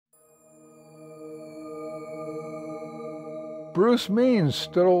Bruce Means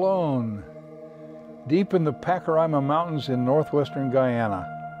stood alone, deep in the Pacaraima Mountains in northwestern Guyana.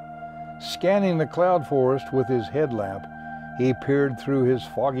 Scanning the cloud forest with his headlamp, he peered through his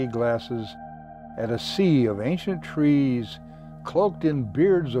foggy glasses at a sea of ancient trees cloaked in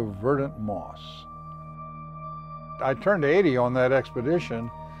beards of verdant moss. I turned 80 on that expedition.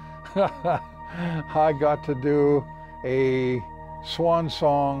 I got to do a swan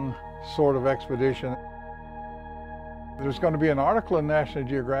song sort of expedition. There's going to be an article in National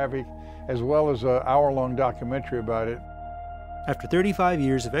Geographic as well as an hour-long documentary about it. After 35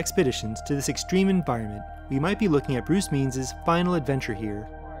 years of expeditions to this extreme environment, we might be looking at Bruce Means' final adventure here.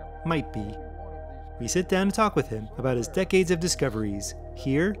 Might be. We sit down to talk with him about his decades of discoveries,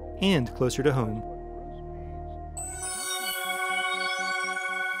 here and closer to home.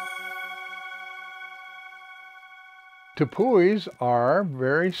 Tepuis are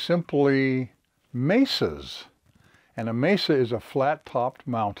very simply mesas, and a mesa is a flat-topped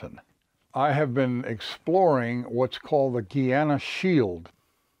mountain. I have been exploring what's called the Guyana Shield,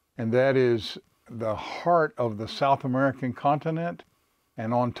 and that is the heart of the South American continent.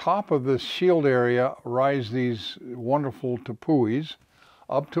 And on top of this shield area rise these wonderful tepuis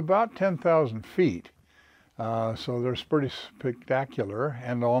up to about 10,000 feet. So they're pretty spectacular.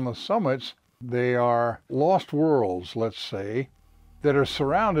 And on the summits, they are lost worlds, let's say, that are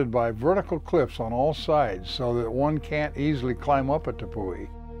surrounded by vertical cliffs on all sides so that one can't easily climb up a tepui.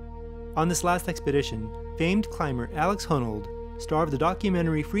 On this last expedition, famed climber Alex Honnold, star of the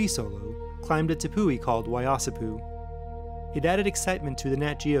documentary Free Solo, climbed a tepui called Waiasipu. It added excitement to the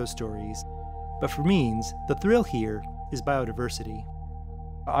Nat Geo stories, but for Means, the thrill here is biodiversity.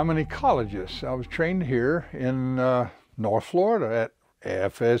 I'm an ecologist. I was trained here in North Florida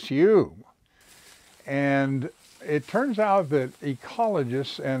at FSU. And it turns out that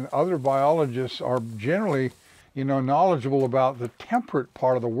ecologists and other biologists are generally, knowledgeable about the temperate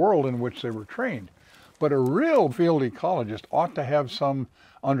part of the world in which they were trained. But a real field ecologist ought to have some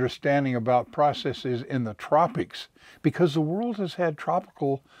understanding about processes in the tropics, because the world has had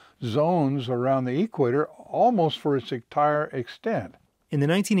tropical zones around the equator almost for its entire extent. In the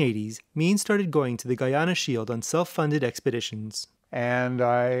 1980s, Means started going to the Guyana Shield on self-funded expeditions. And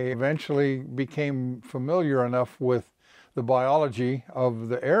I eventually became familiar enough with the biology of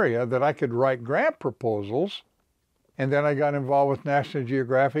the area that I could write grant proposals. And then I got involved with National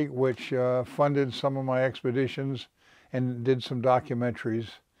Geographic, which funded some of my expeditions and did some documentaries,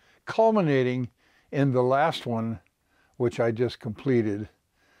 culminating in the last one, which I just completed.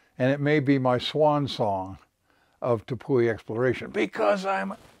 And it may be my swan song of tepui exploration, because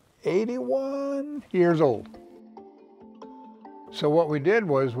I'm 81 years old. So what we did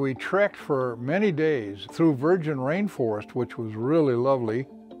was we trekked for many days through virgin rainforest, which was really lovely.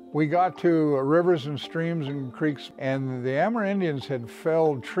 We got to rivers and streams and creeks, and the Amerindians had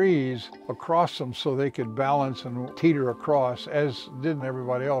felled trees across them so they could balance and teeter across, as did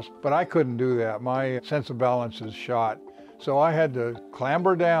everybody else. But I couldn't do that. My sense of balance is shot. So I had to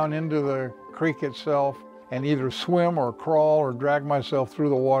clamber down into the creek itself and either swim or crawl or drag myself through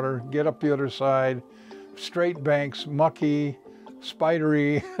the water, get up the other side, straight banks, mucky,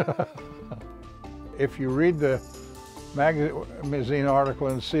 spidery. If you read the magazine article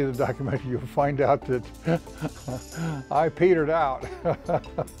and see the documentary, you'll find out that I petered out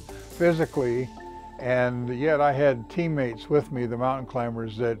physically, and yet I had teammates with me, the mountain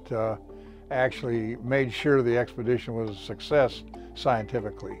climbers, that actually made sure the expedition was a success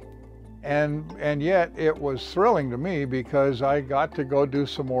scientifically. And yet it was thrilling to me because I got to go do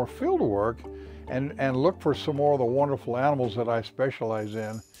some more field work and look for some more of the wonderful animals that I specialize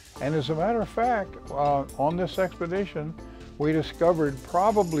in. And as a matter of fact, on this expedition, we discovered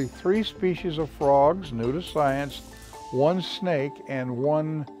probably 3 species of frogs, new to science, 1 snake, and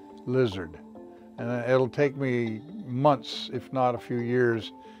 1 lizard. And it'll take me months, if not a few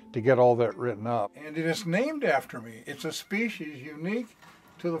years, to get all that written up. And it is named after me. It's a species unique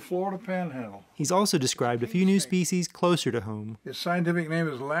to the Florida Panhandle. He's also described a few new species closer to home. Its scientific name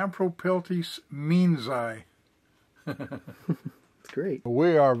is Lampropeltis meansi. It's great.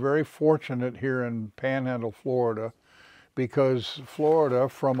 We are very fortunate here in Panhandle, Florida, because Florida,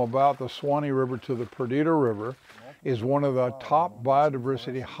 from about the Swanee River to the Perdita River, is one of the top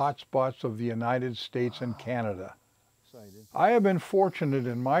biodiversity hotspots of the United States and Canada. I have been fortunate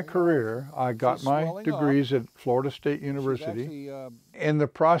in my career. I got my degrees at Florida State University in the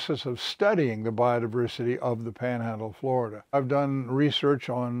process of studying the biodiversity of the Panhandle of Florida. I've done research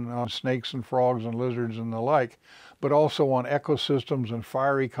on snakes and frogs and lizards and the like, but also on ecosystems and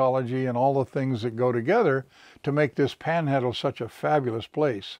fire ecology and all the things that go together to make this Panhandle such a fabulous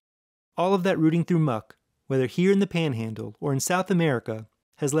place. All of that rooting through muck whether here in the Panhandle or in South America,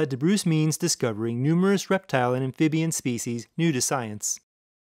 has led to Bruce Means discovering numerous reptile and amphibian species new to science.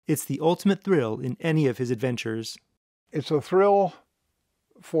 It's the ultimate thrill in any of his adventures. It's a thrill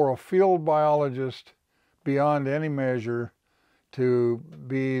for a field biologist beyond any measure to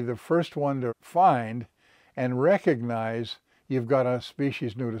be the first one to find and recognize you've got a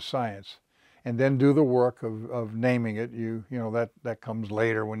species new to science, and then do the work of naming it. You know, that comes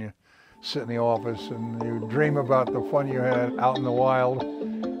later when you sit in the office and you dream about the fun you had out in the wild,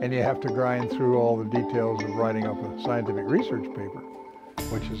 and you have to grind through all the details of writing up a scientific research paper,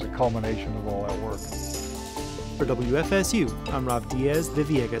 which is a culmination of all that work. For WFSU, I'm Rob Diaz de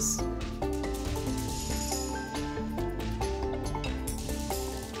Villegas.